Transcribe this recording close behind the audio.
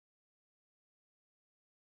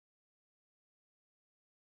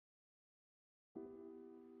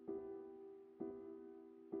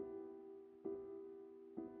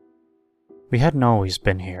We hadn't always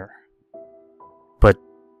been here, but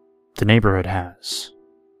the neighborhood has.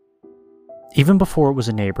 Even before it was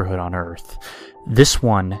a neighborhood on Earth, this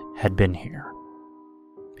one had been here.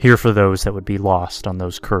 Here for those that would be lost on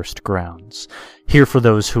those cursed grounds. Here for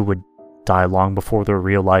those who would die long before their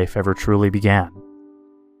real life ever truly began.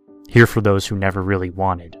 Here for those who never really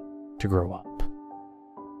wanted to grow up.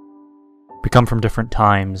 We come from different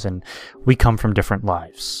times, and we come from different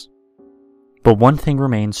lives. But one thing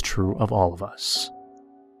remains true of all of us.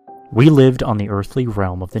 We lived on the earthly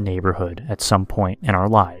realm of the neighborhood at some point in our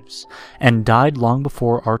lives, and died long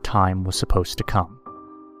before our time was supposed to come.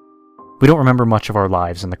 We don't remember much of our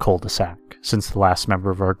lives in the cul-de-sac, since the last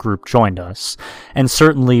member of our group joined us, and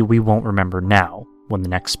certainly we won't remember now when the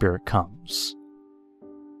next spirit comes.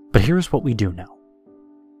 But here's what we do know.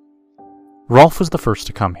 Rolf was the first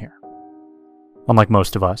to come here. Unlike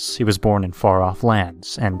most of us, he was born in far-off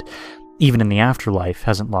lands, and even in the afterlife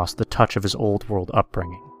hasn't lost the touch of his old-world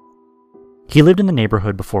upbringing. He lived in the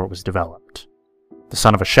neighborhood before it was developed. The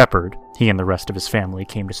son of a shepherd, he and the rest of his family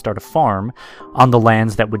came to start a farm on the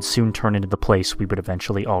lands that would soon turn into the place we would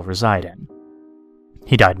eventually all reside in.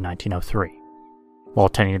 He died in 1903. While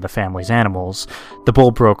tending to the family's animals, the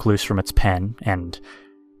bull broke loose from its pen, and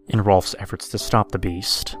in Rolf's efforts to stop the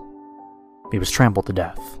beast, he was trampled to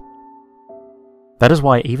death. That is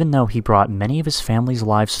why, even though he brought many of his family's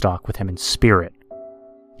livestock with him in spirit,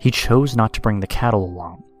 he chose not to bring the cattle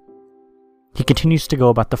along. He continues to go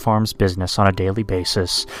about the farm's business on a daily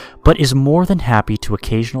basis, but is more than happy to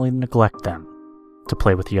occasionally neglect them to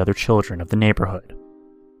play with the other children of the neighborhood.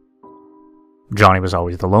 Johnny was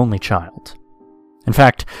always the lonely child. In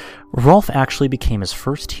fact, Rolf actually became his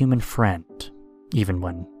first human friend, even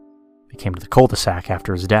when he came to the cul-de-sac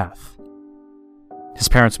after his death. His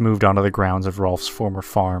parents moved onto the grounds of Rolf's former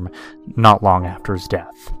farm not long after his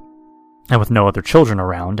death. And with no other children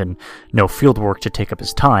around, and no field work to take up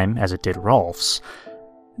his time, as it did Rolf's,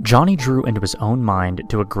 Johnny drew into his own mind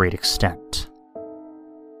to a great extent.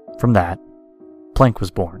 From that, Plank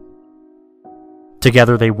was born.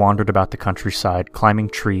 Together they wandered about the countryside, climbing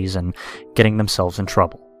trees and getting themselves in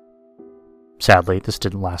trouble. Sadly, this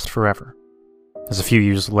didn't last forever, as a few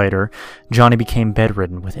years later, Johnny became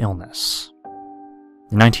bedridden with illness.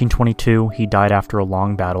 In 1922, he died after a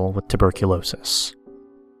long battle with tuberculosis.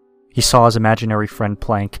 He saw his imaginary friend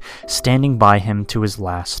Plank standing by him to his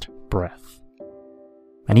last breath.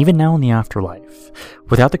 And even now in the afterlife,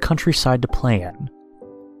 without the countryside to play in,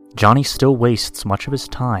 Johnny still wastes much of his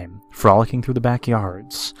time frolicking through the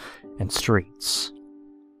backyards and streets.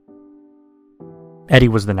 Eddie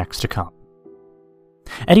was the next to come.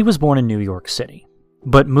 Eddie was born in New York City,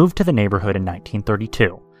 but moved to the neighborhood in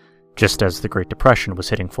 1932, just as the Great Depression was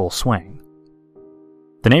hitting full swing.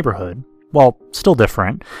 The neighborhood, while still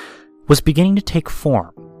different, was beginning to take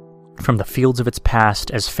form from the fields of its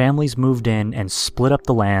past as families moved in and split up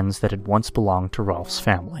the lands that had once belonged to Rolf's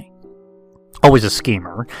family. Always a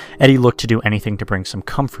schemer, Eddie looked to do anything to bring some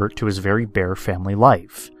comfort to his very bare family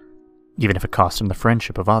life, even if it cost him the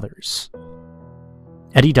friendship of others.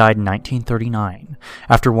 Eddie died in 1939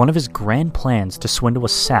 after one of his grand plans to swindle a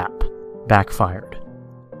sap backfired.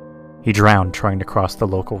 He drowned trying to cross the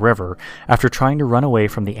local river after trying to run away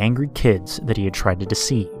from the angry kids that he had tried to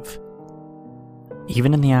deceive.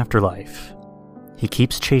 Even in the afterlife, he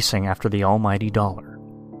keeps chasing after the almighty dollar.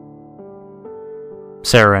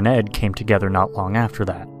 Sarah and Ed came together not long after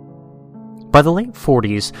that. By the late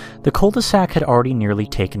 40s, the cul-de-sac had already nearly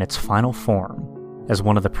taken its final form, as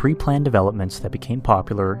one of the pre-planned developments that became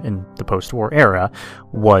popular in the post-war era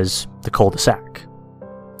was the cul-de-sac.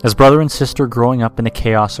 As brother and sister growing up in the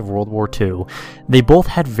chaos of World War II, they both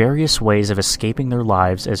had various ways of escaping their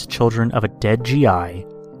lives as children of a dead GI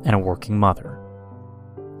and a working mother.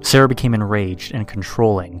 Sarah became enraged and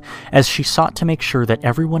controlling as she sought to make sure that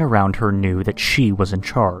everyone around her knew that she was in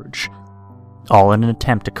charge, all in an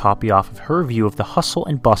attempt to copy off of her view of the hustle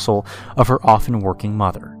and bustle of her often working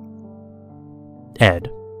mother. Ed,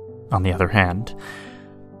 on the other hand,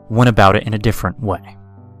 went about it in a different way.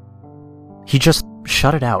 He just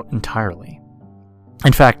shut it out entirely.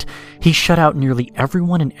 In fact, he shut out nearly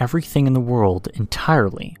everyone and everything in the world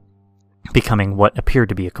entirely, becoming what appeared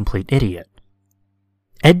to be a complete idiot.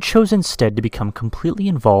 Ed chose instead to become completely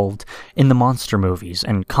involved in the monster movies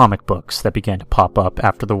and comic books that began to pop up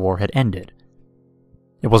after the war had ended.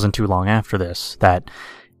 It wasn't too long after this that,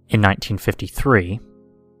 in 1953,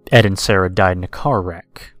 Ed and Sarah died in a car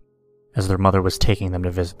wreck, as their mother was taking them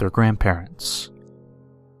to visit their grandparents.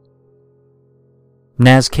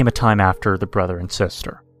 Naz came a time after the brother and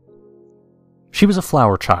sister. She was a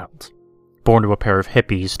flower child, born to a pair of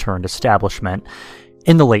hippies turned establishment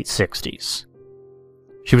in the late 60s.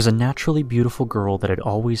 She was a naturally beautiful girl that had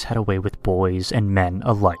always had a way with boys and men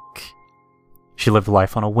alike. She lived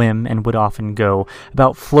life on a whim and would often go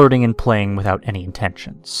about flirting and playing without any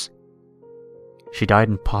intentions. She died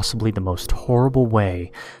in possibly the most horrible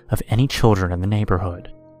way of any children in the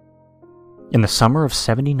neighborhood. In the summer of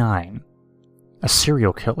 '79, a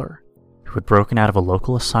serial killer who had broken out of a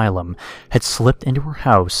local asylum had slipped into her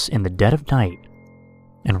house in the dead of night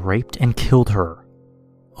and raped and killed her,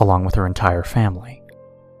 along with her entire family.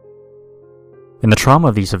 In the trauma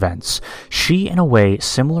of these events, she, in a way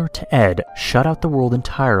similar to Ed, shut out the world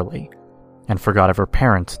entirely and forgot of her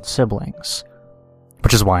parents and siblings.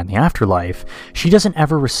 Which is why in the afterlife, she doesn't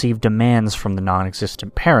ever receive demands from the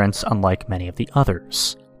non-existent parents, unlike many of the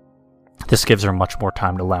others. This gives her much more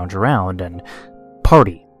time to lounge around and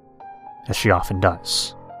party, as she often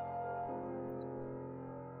does.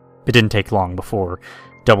 It didn't take long before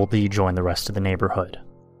Double D joined the rest of the neighborhood.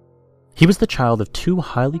 He was the child of two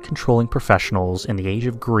highly controlling professionals in the age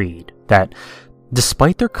of greed that,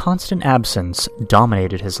 despite their constant absence,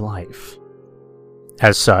 dominated his life.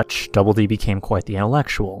 As such, Double D became quite the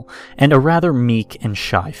intellectual, and a rather meek and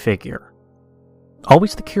shy figure.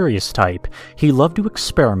 Always the curious type, he loved to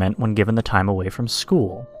experiment when given the time away from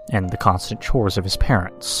school and the constant chores of his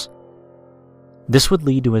parents. This would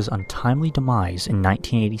lead to his untimely demise in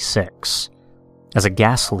 1986, as a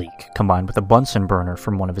gas leak combined with a Bunsen burner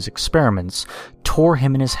from one of his experiments tore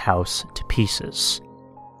him and his house to pieces.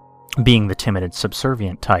 Being the timid and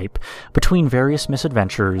subservient type, between various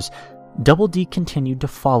misadventures, Double D continued to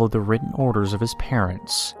follow the written orders of his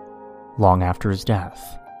parents long after his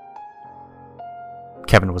death.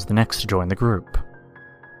 Kevin was the next to join the group.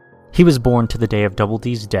 He was born to the day of Double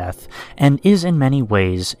D's death and is in many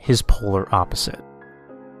ways his polar opposite.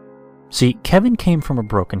 See, Kevin came from a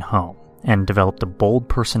broken home and developed a bold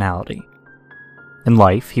personality. In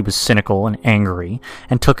life, he was cynical and angry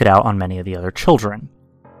and took it out on many of the other children.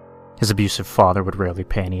 His abusive father would rarely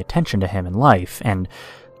pay any attention to him in life and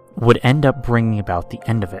would end up bringing about the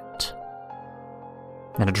end of it.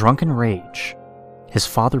 In a drunken rage, his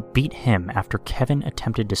father beat him after Kevin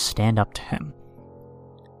attempted to stand up to him.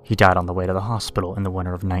 He died on the way to the hospital in the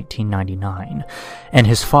winter of 1999, and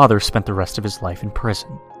his father spent the rest of his life in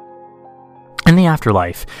prison. In the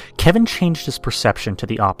afterlife, Kevin changed his perception to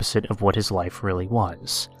the opposite of what his life really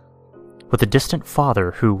was, with a distant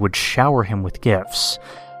father who would shower him with gifts.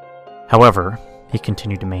 However, he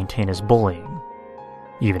continued to maintain his bullying,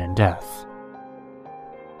 even in death.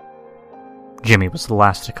 Jimmy was the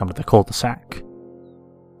last to come to the cul-de-sac.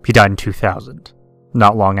 He died in 2000,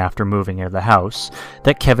 not long after moving into the house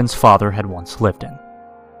that Kevin's father had once lived in.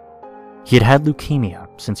 He had had leukemia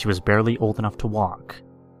since he was barely old enough to walk,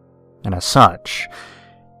 and as such,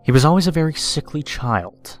 he was always a very sickly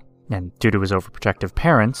child, and due to his overprotective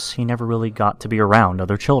parents, he never really got to be around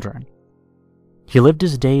other children. He lived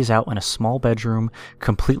his days out in a small bedroom,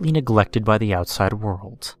 completely neglected by the outside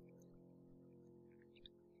world.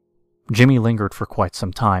 Jimmy lingered for quite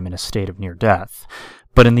some time in a state of near death,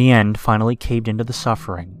 but in the end finally caved into the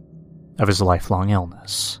suffering of his lifelong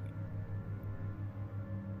illness.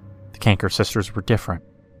 The Kanker sisters were different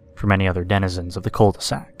from any other denizens of the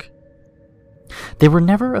cul-de-sac. They were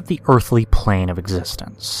never of the earthly plane of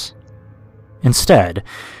existence. Instead,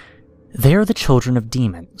 they are the children of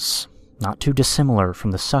demons, not too dissimilar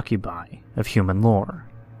from the succubi of human lore.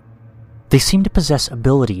 They seem to possess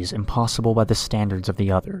abilities impossible by the standards of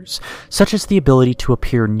the others, such as the ability to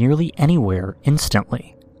appear nearly anywhere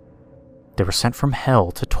instantly. They were sent from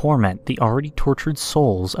hell to torment the already tortured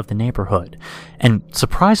souls of the neighborhood, and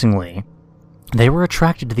surprisingly, they were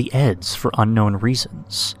attracted to the Eds for unknown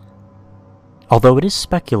reasons. Although it is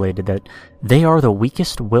speculated that they are the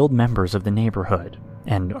weakest-willed members of the neighborhood,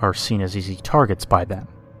 and are seen as easy targets by them.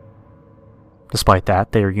 Despite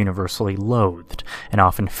that, they are universally loathed and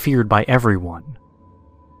often feared by everyone,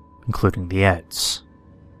 including the Eds.